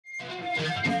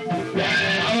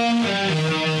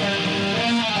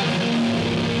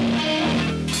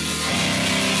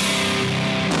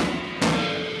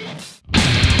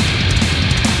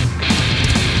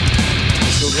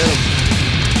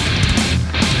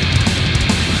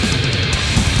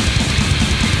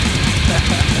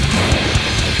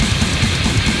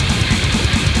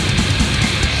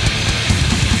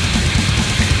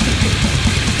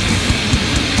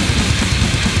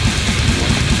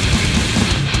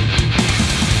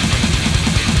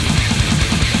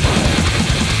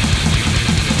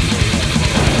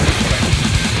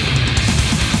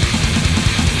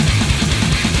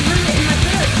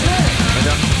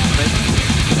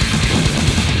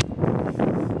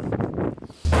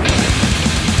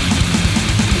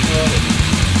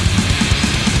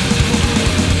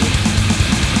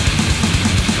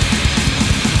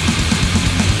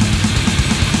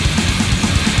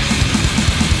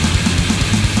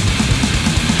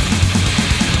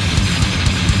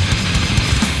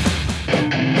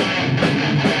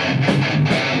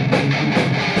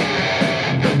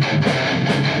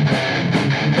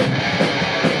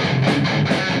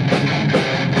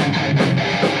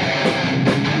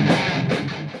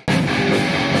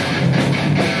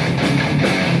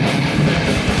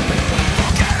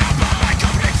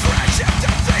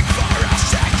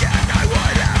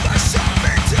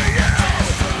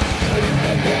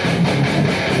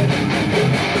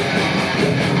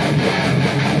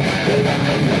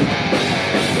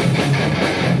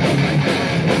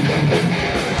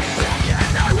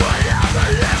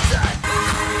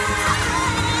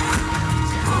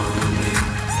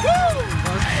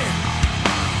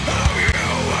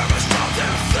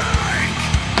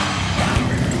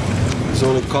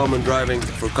only common driving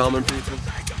for common people,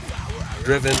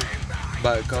 driven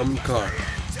by a common car.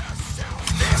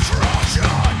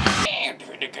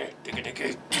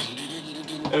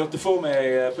 Jag låter få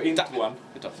mig på introen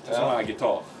en sån här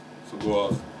gitarr som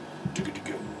går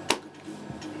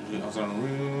alltså, jag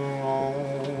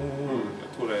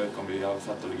tror det kan bli jävligt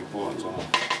fett att ligga på en sån här.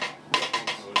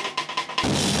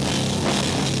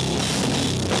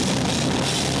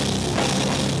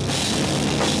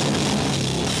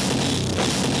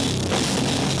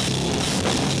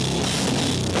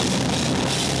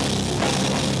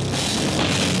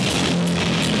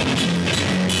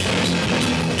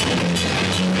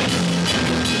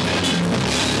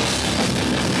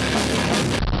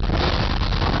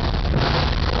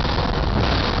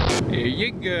 Here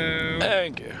you go.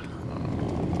 Thank you.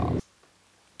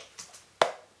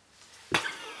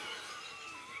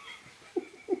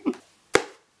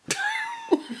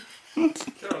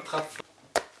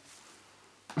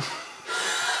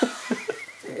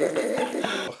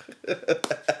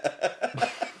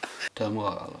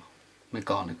 Tømrer eller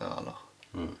mekaniker eller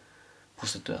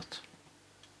prostituert.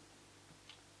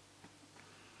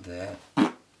 Det er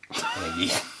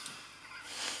jeg.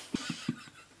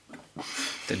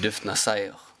 Det er duften av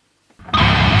seier.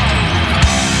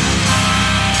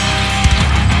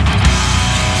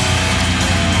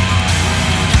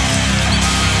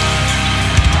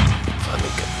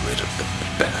 Finally get rid of the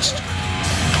bastard.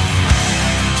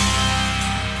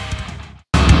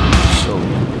 So,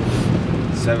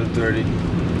 7:30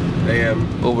 a.m.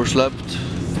 Overslept.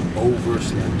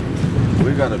 Overslept.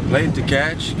 We got a plane to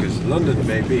catch because London,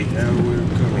 baby, and we're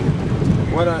coming.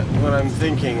 What I'm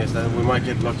thinking is that we might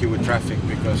get lucky with traffic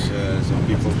because some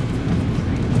people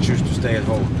choose to stay at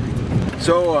home.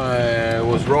 So I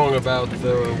was wrong about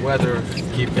the weather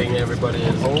keeping everybody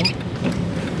at home.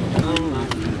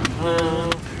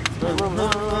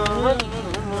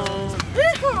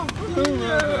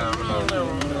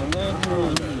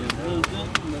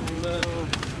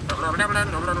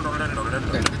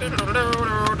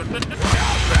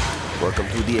 Welcome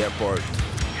to the airport.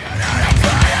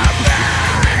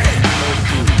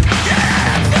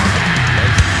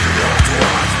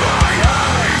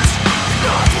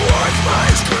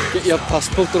 Get your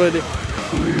passport ready.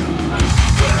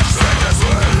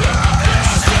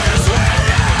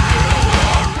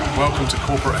 Welcome to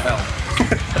corporate hell.